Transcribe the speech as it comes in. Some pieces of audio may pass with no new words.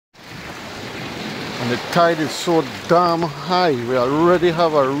The tide is so damn high. We already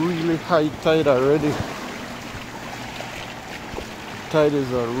have a really high tide already. Tide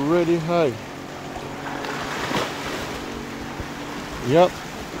is already high. Yep.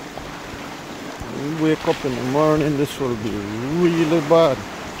 When we wake up in the morning, this will be really bad.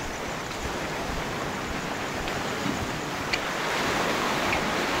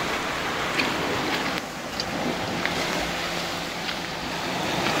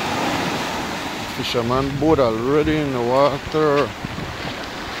 Fisherman boat already in the water.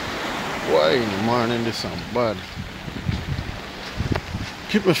 Why in the morning this is bad?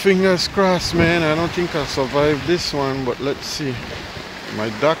 Keep my fingers crossed, man. I don't think I'll survive this one, but let's see. My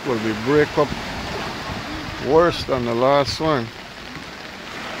dock will be break up worse than the last one.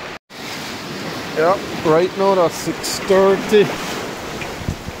 Yeah, right now that's 6:30.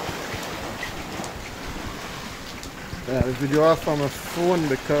 Yeah, the video off on my phone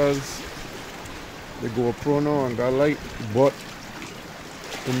because the GoPro now and got light, but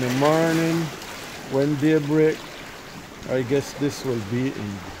in the morning when daybreak, I guess this will be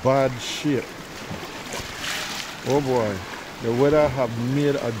in bad shape. Oh boy, the weather have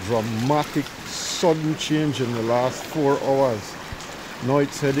made a dramatic sudden change in the last 4 hours. Now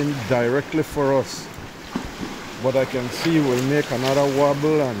it's heading directly for us, but I can see we'll make another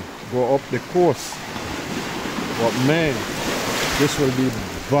wobble and go up the coast. But man, this will be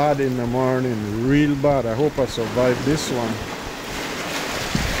bad in the morning, real bad. I hope I survive this one.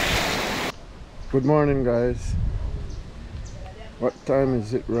 Good morning, guys. What time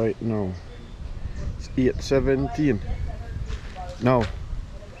is it right now? It's 8:17. Now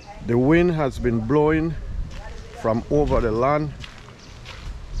the wind has been blowing from over the land.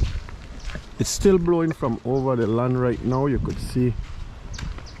 It's still blowing from over the land right now. You could see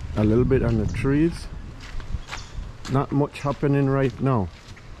a little bit on the trees. Not much happening right now.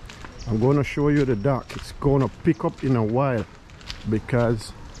 I'm going to show you the dock. It's going to pick up in a while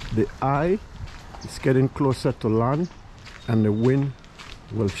because the eye is getting closer to land and the wind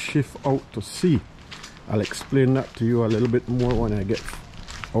will shift out to sea. I'll explain that to you a little bit more when I get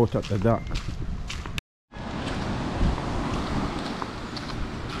out at the dock.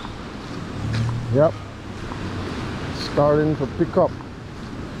 Yep, starting to pick up.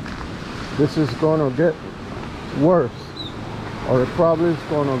 This is going to get worse, or it probably is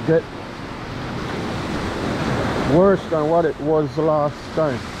going to get worse than what it was last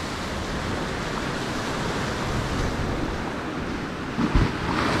time.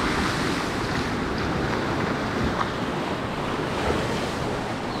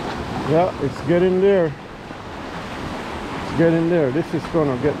 Yeah, it's getting there. It's getting there. This is going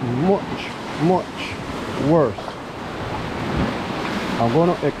to get much worse. I'm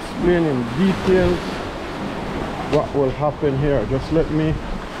going to explain in details what will happen here. Just let me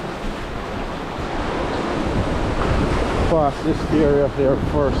pass this area here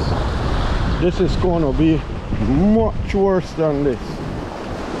first. This is going to be much worse than this.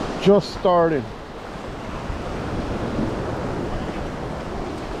 Just starting.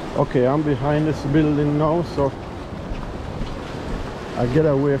 Okay, I'm behind this building now, so I get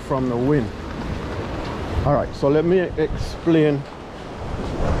away from the wind. All right, so let me explain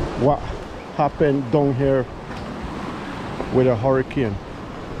what happened down here with a hurricane.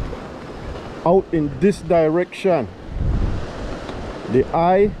 Out in this direction, the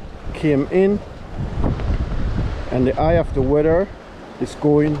eye came in and the eye of the weather is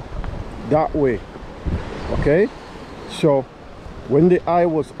going that way. Okay, so when the eye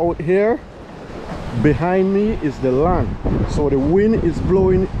was out here, behind me is the land, so the wind is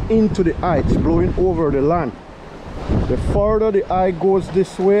blowing into the eye. It's blowing over the land. The further the eye goes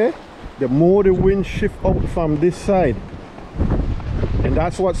this way, the more the wind shifts out from this side, and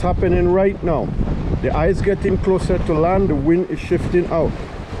that's what's happening right now. The eye is getting closer to land, the wind is shifting out.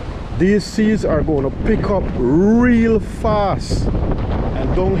 These seas are going to pick up real fast,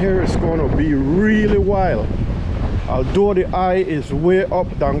 and down here it's going to be really wild. Although the eye is way up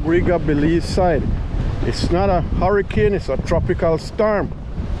Dangriga, Belize side, it's not a hurricane, it's a tropical storm.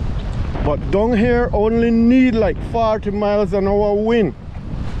 But down here only need like 40 miles an hour wind,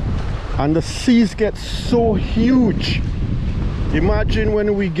 and the seas get so huge. Imagine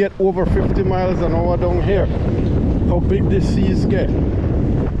when we get over 50 miles an hour down here, how big the seas get.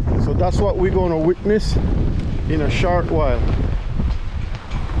 So that's what we're going to witness in a short while.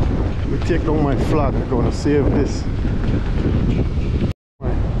 Let me take down my flag. I'm going to save this.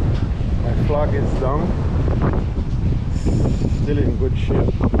 My flag is down, still in good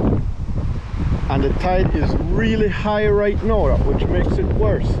shape, and the tide is really high right now, which makes it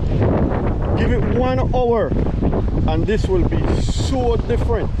worse. Give it 1 hour and this will be so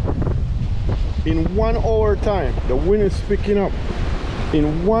different. in 1 hour time. The wind is picking up.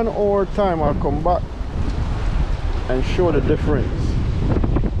 In 1 hour time I'll come back and show the difference.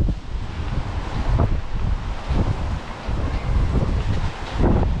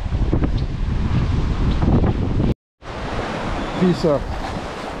 Piece of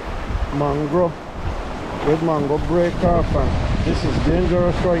mangrove, red mango break off, and this is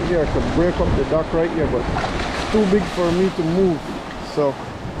dangerous right here. I could break up the dock right here, but it's too big for me to move, so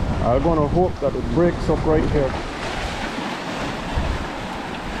I'm gonna hope that it breaks up right here.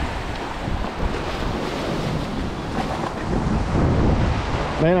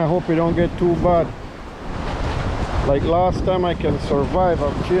 Man, I hope it don't get too bad. Like last time I can survive.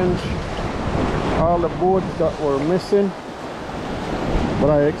 I've changed all the boards that were missing,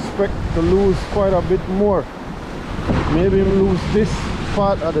 but I expect to lose quite a bit more. Maybe lose this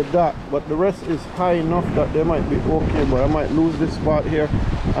part of the dock, but the rest is high enough that they might be okay. But I might lose this part here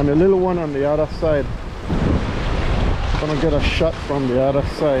and the little one on the other side. I'm gonna get a shot from the other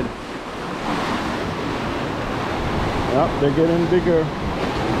side. Yep, they're getting bigger.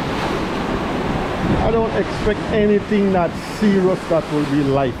 I don't expect anything that's serious that will be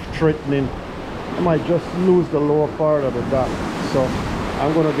life-threatening. I might just lose the lower part of the dock, so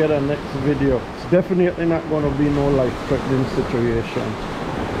I'm gonna get a next video. It's definitely not gonna be no life-threatening situation.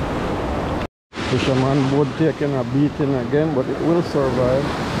 Fisherman boat taking a beating again, but it will survive.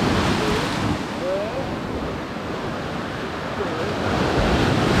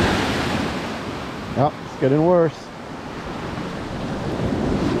 Yep, it's getting worse.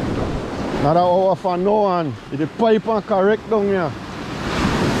 Not that hour for no one. The pipe and correct down here.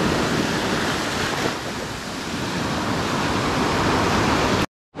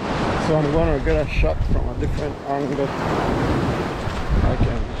 So I'm gonna get a shot from a different angle. I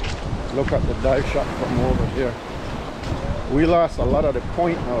can look at the dive shot from over here. We lost a lot of the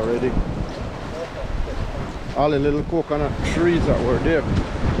point already. All the little coconut trees that were there.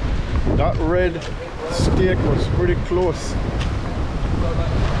 That red stake was pretty close to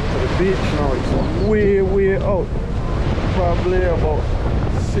the beach. Now it's way out, probably about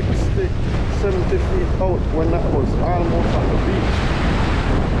 60-70 feet out when that was almost on the beach.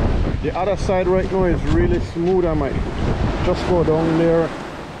 The other side right now is really smooth. I might just go down there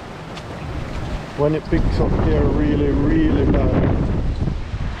when it picks up here really bad.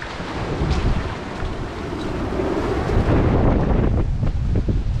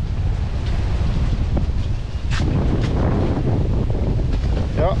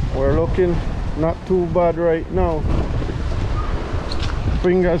 Yeah, we're looking not too bad right now.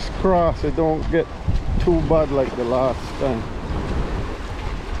 Fingers crossed it don't get too bad like the last time.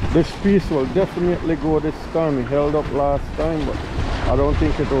 This piece will definitely go this time. It held up last time, but I don't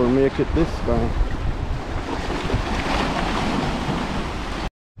think it will make it this time.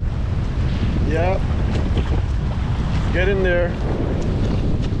 Yeah, get in there.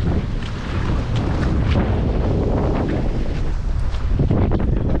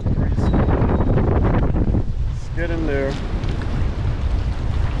 Get in there.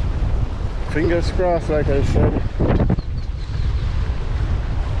 Fingers crossed, like I said.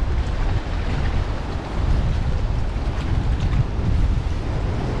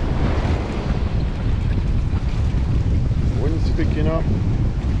 Picking up.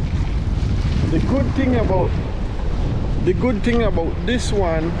 The good thing about this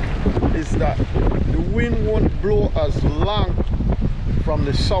one is that the wind won't blow as long from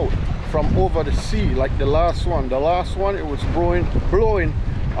the south, from over the sea, like the last one. The last one, it was blowing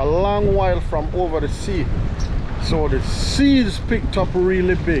a long while from over the sea, so the seas picked up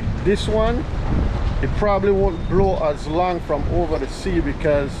really big. This one, it probably won't blow as long from over the sea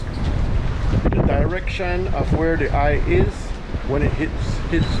because the direction of where the eye is, when it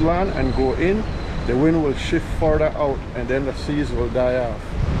hits land and go in, the wind will shift further out and then the seas will die off.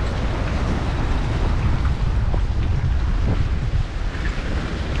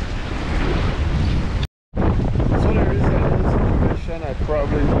 So there is a little situation I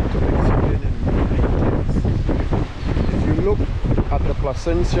probably need to explain in more details. If you look at the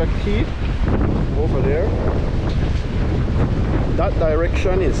Placencia Key over there, that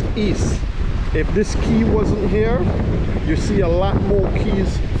direction is east. If this key wasn't here, you see a lot more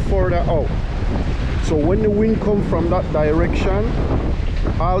keys further out. So when the wind comes from that direction,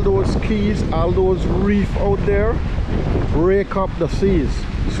 all those keys, all those reef out there, break up the seas.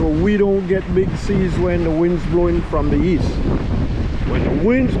 So we don't get big seas when the wind's blowing from the east. When the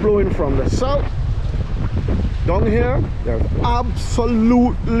wind's blowing from the south, down here, there's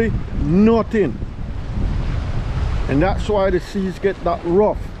absolutely nothing. And that's why the seas get that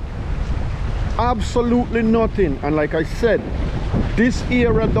rough. Absolutely nothing. And like I said, This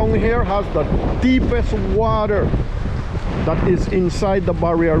area down here has the deepest water that is inside the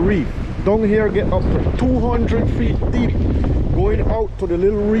barrier reef. Down here get up to 200 feet deep, going out to the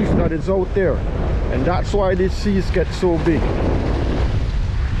little reef that is out there. And that's why these seas get so big.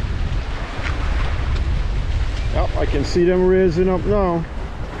 Yep, I can see them raising up now.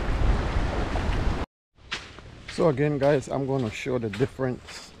 So again guys, I'm going to show the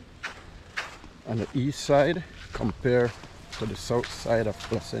difference on the east side compared to the south side of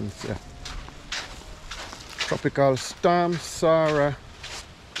Placencia. Tropical storm Sara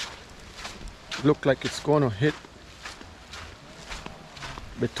look like it's going to hit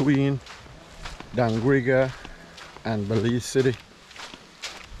between Dangriga and Belize City,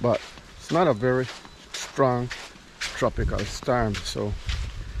 but it's not a very strong tropical storm, so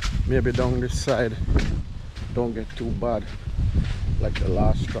maybe down this side don't get too bad like the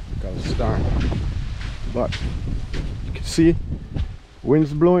last tropical storm. But you can see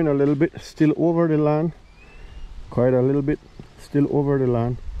winds blowing a little bit still over the land, quite a little bit still over the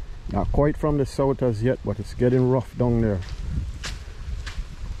land, not quite from the south as yet, but it's getting rough down there.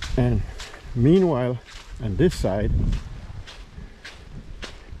 And meanwhile on this side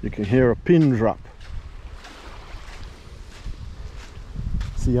you can hear a pin drop.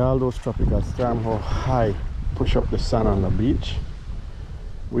 See all those tropical storms, how high push up the sun on the beach.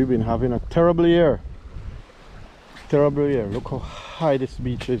 We've been having a terrible year. Terrible year. Look how high this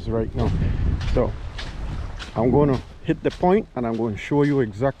beach is right now. So I'm going to hit the point and I'm going to show you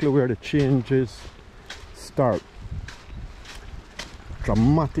exactly where the changes start.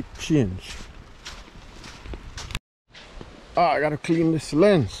 Dramatic change. I gotta clean this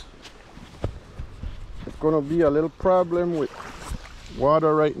lens. It's gonna be a little problem with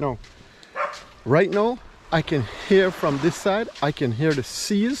water right now. Right now I can hear from this side, I can hear the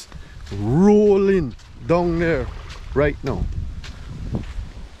seas rolling down there right now.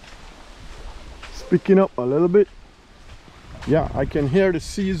 It's picking up a little bit. Yeah, I can hear the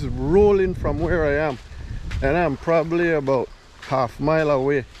seas rolling from where I am, and I'm probably about half-mile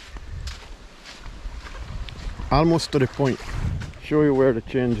away, almost to the point. Show you where the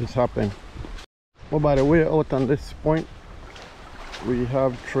changes happen. Oh, by the way, out on this point we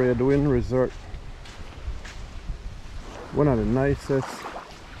have Tradewind Resort, one of the nicest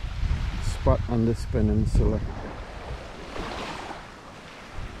spot on this peninsula.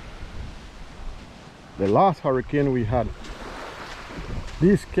 The last hurricane we had,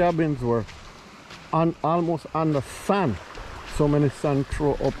 these cabins were almost on the sand. So many sand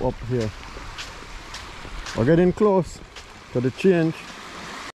throw up here. We're getting close to the change.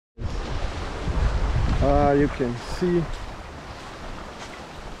 You can see,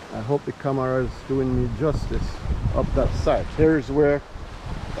 I hope the camera is doing me justice, up that side. Here's where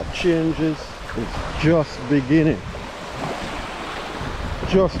the changes is just beginning.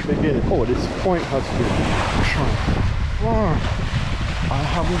 Just beginning. Oh, this point has been transformed. I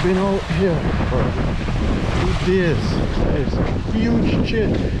haven't been out here for 2 days. That is a huge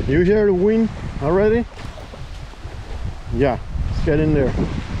change. You hear the wind already? Yeah, it's getting there.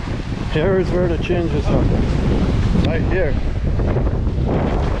 Here is where the changes happen. Right here.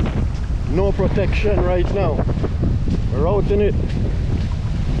 No protection right now. We're out in it.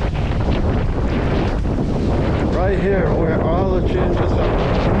 Right here where all the changes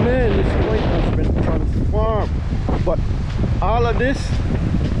happen. Man, this point has been transformed. But all of this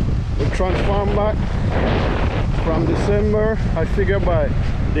will transform back from December. I figure by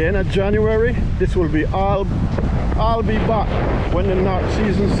the end of January this will be all be back when the north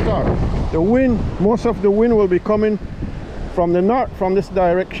season starts. The wind, most of the wind will be coming from the north, from this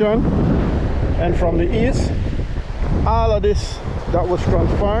direction, and from the east. All of this that was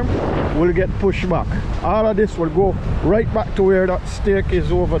transformed will get pushed back. All of this will go right back to where that stake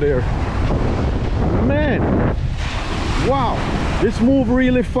is over there. Man, wow, this moved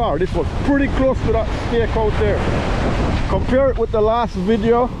really far. This was pretty close to that stake out there. Compare it with the last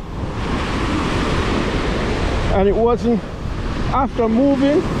video, and it wasn't, after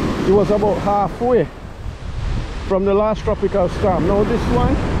moving it was about halfway from the last tropical storm. Now this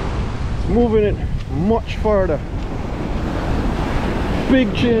one is moving it much further.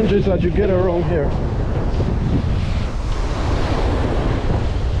 Big changes as you get around here.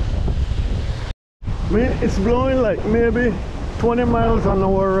 I mean, it's blowing like maybe 20 miles an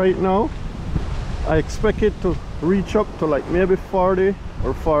hour right now. I expect it to reach up to like maybe 40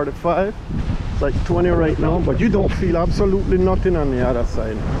 or 45. It's like 20 right now, but you don't feel absolutely nothing on the other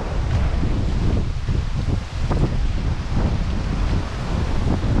side.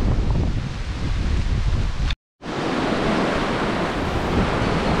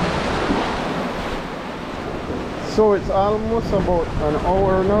 So it's almost about an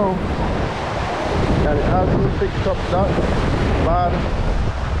hour now, and it hasn't picked up that bad.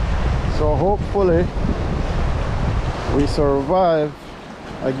 So hopefully we survive.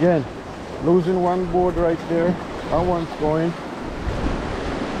 Again, losing one board right there. That one's going.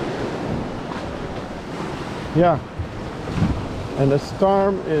 Yeah, and the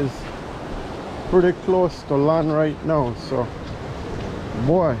storm is pretty close to land right now. So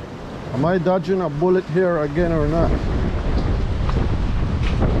boy, am I dodging a bullet here again or not?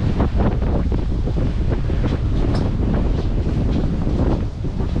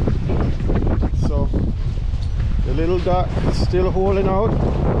 So the little dock is still holding out.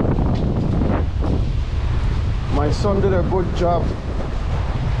 My son did a good job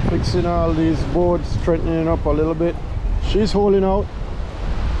fixing all these boards, straightening up a little bit. She's holding out.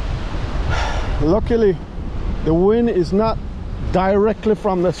 Luckily the wind is not directly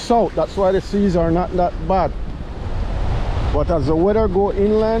from the south, that's why the seas are not that bad. But as the weather go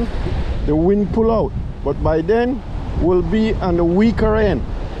inland, the wind pull out, but by then we'll be on the weaker end.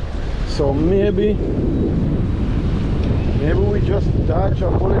 So maybe we just dodge a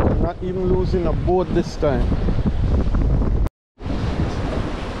bullet and not even losing a boat this time.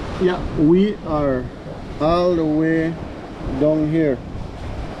 Yeah, we are all the way down here,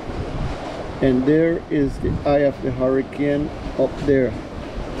 and there is the eye of the hurricane up there,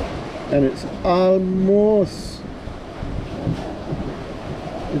 and it's almost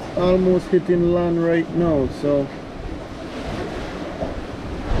hitting land right now. So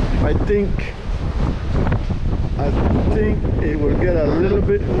I think it will get a little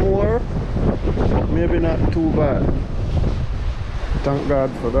bit more, but maybe not too bad. Thank God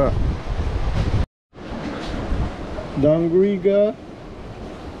for that. Dangriga,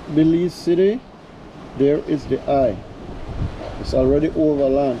 Belize City, there is the eye. It's already over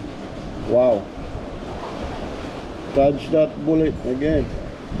land. Wow. Dodge that bullet again.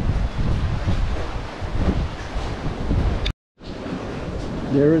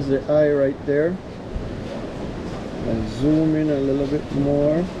 There is the eye right there. And zoom in a little bit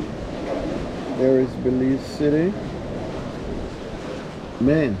more. There is Belize City.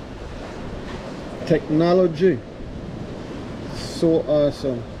 Man, technology, so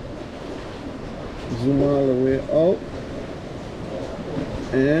awesome. Zoom all the way out,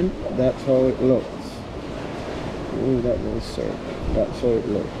 and that's how it looks. Oh, that was so. That's how it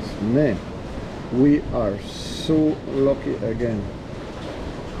looks. Man, we are so lucky again.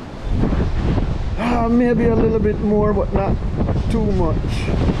 Maybe a little bit more, but not too much.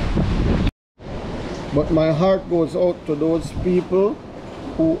 But my heart goes out to those people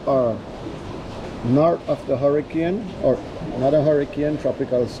who are north of the hurricane, or not a hurricane,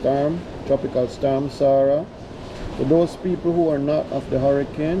 tropical storm Sara. For those people who are not of the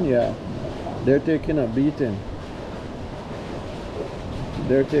hurricane, yeah, they're taking a beating.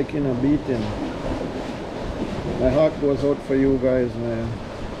 They're taking a beating. My heart goes out for you guys, man.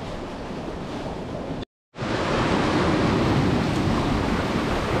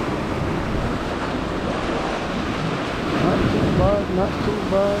 Not too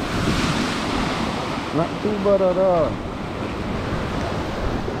bad. Not too bad at all.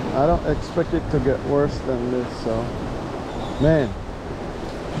 I don't expect it to get worse than this, so man,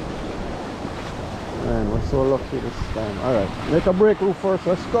 we're so lucky this time. Alright, make a breakthrough first,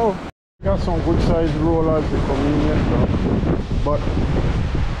 let's go. Got some good sized rollers to come in here, so, but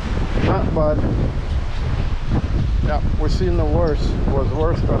not bad. Yeah, we're seeing the worst. It was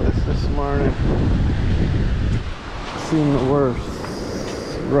worse than this morning. Seeing the worst.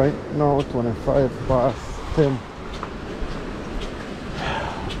 Right now 25 past 10.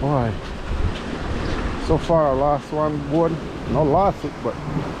 Boy, so far I lost one board. Not lost it, but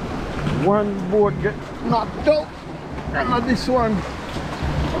one board get knocked out, and not this one.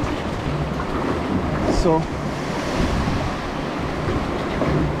 So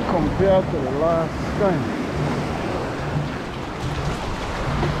compared to the last time,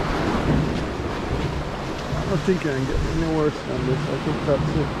 I don't think I can get any worse than this. I think that's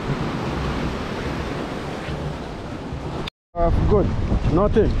it. Good,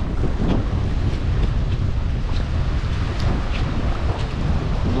 nothing.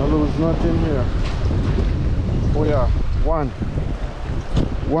 No lose nothing here. Oh yeah, one.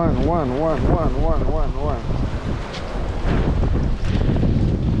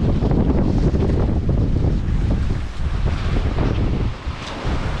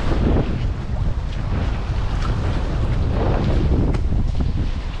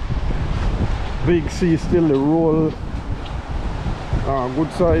 Big C still the roll.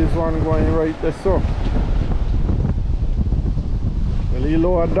 Good size one going right there, so. A little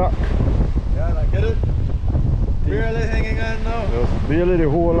lower dock. Yeah, I get it. barely hanging on now. Just barely the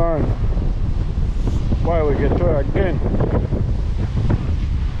whole on. Why we get to it again? I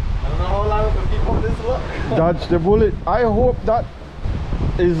don't know how long we can keep up this look. Dodge the bullet. I hope that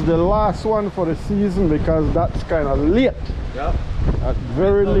is the last one for the season because that's kind of late. Yep. That's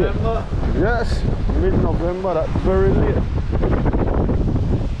very late. November. Yes, mid-November. That's very late.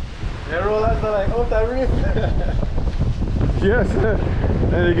 The rollers are like out the reef. Yes,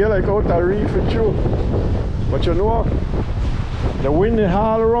 and you get like out the reef and through. But you know, the wind is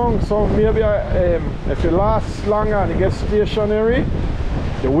all around, so maybe if it lasts longer and it gets stationary,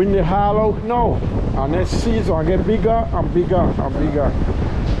 the wind is all out now. And next season I get bigger and bigger and bigger.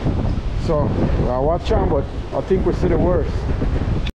 So I watch on, but I think we see the worst.